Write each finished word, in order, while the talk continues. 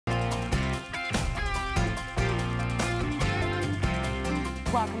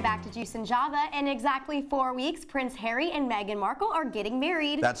Welcome back to Juice and Java. In exactly 4 weeks, Prince Harry and Meghan Markle are getting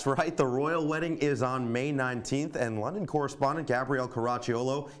married. That's right. The royal wedding is on May 19th, and London correspondent Gabrielle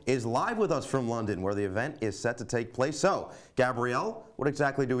Caracciolo is live with us from London, where the event is set to take place. So, Gabrielle, what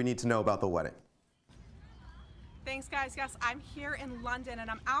exactly do we need to know about the wedding? Thanks, guys. Yes, I'm here in London and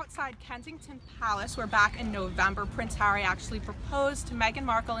I'm outside Kensington Palace, where back in November, Prince Harry actually proposed to Meghan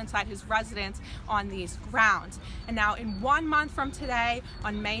Markle inside his residence on these grounds. And now in 1 month from today,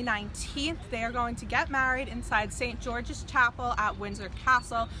 on May 19th, they are going to get married inside St. George's Chapel at Windsor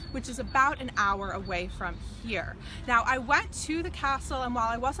Castle, which is about an hour away from here. Now, I went to the castle, and while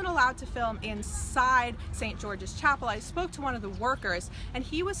I wasn't allowed to film inside St. George's Chapel, I spoke to one of the workers, and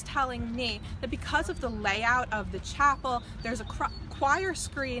he was telling me that because of the layout of the chapel, there's a choir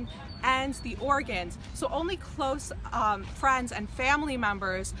screen and the organs, so only close friends and family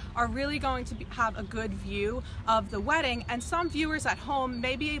members are really going to have a good view of the wedding, and some viewers at home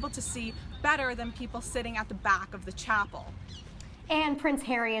may be able to see better than people sitting at the back of the chapel. And Prince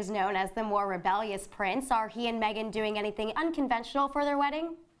Harry is known as the more rebellious prince. Are he and Meghan doing anything unconventional for their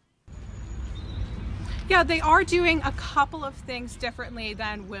wedding? Yeah, they are doing a couple of things differently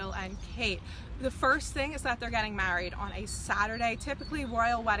than Will and Kate. The first thing is that they're getting married on a Saturday. Typically,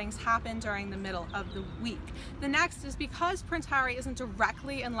 royal weddings happen during the middle of the week. The next is because Prince Harry isn't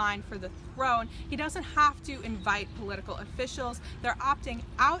directly in line for the throne, he doesn't have to invite political officials. They're opting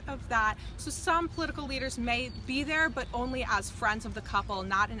out of that. So some political leaders may be there, but only as friends of the couple,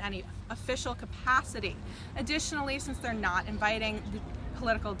 not in any official capacity. Additionally, since they're not inviting the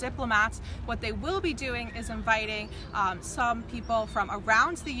political diplomats, what they will be doing is inviting some people from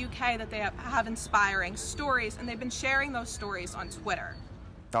around the UK that they have inspiring stories, and they've been sharing those stories on Twitter.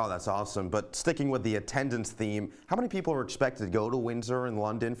 Oh, that's awesome. But sticking with the attendance theme, how many people are expected to go to Windsor and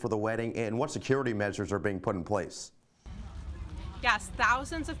London for the wedding, and what security measures are being put in place? Yes,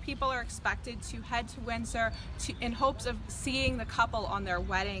 thousands of people are expected to head to Windsor in hopes of seeing the couple on their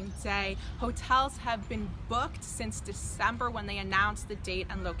wedding day. Hotels have been booked since December, when they announced the date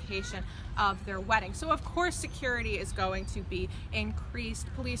and location of their wedding. So of course security is going to be increased.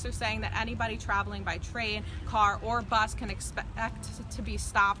 Police are saying that anybody traveling by train, car, or bus can expect to be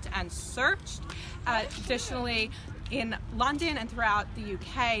stopped and searched. Additionally, in London and throughout the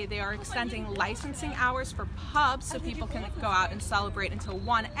UK, they are extending licensing hours for pubs so people can go out and celebrate until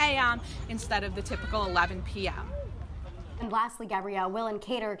 1 a.m. instead of the typical 11 p.m. And lastly, Gabrielle, Will and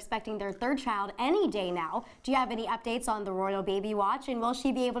Kate are expecting their third child any day now. Do you have any updates on the royal baby watch, and will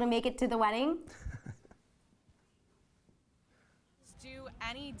she be able to make it to the wedding? Due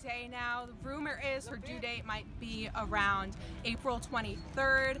any day now. The rumor is her due date might be around April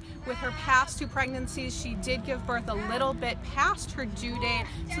 23rd. With her past 2 pregnancies, she did give birth a little bit past her due date,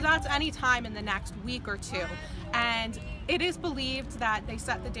 so that's any time in the next week or 2. And it is believed that they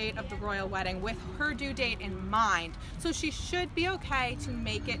set the date of the royal wedding with her due date in mind, so she should be okay to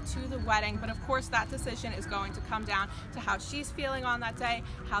make it to the wedding. But of course that decision is going to come down to how she's feeling on that day,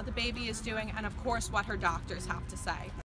 how the baby is doing, and of course what her doctors have to say.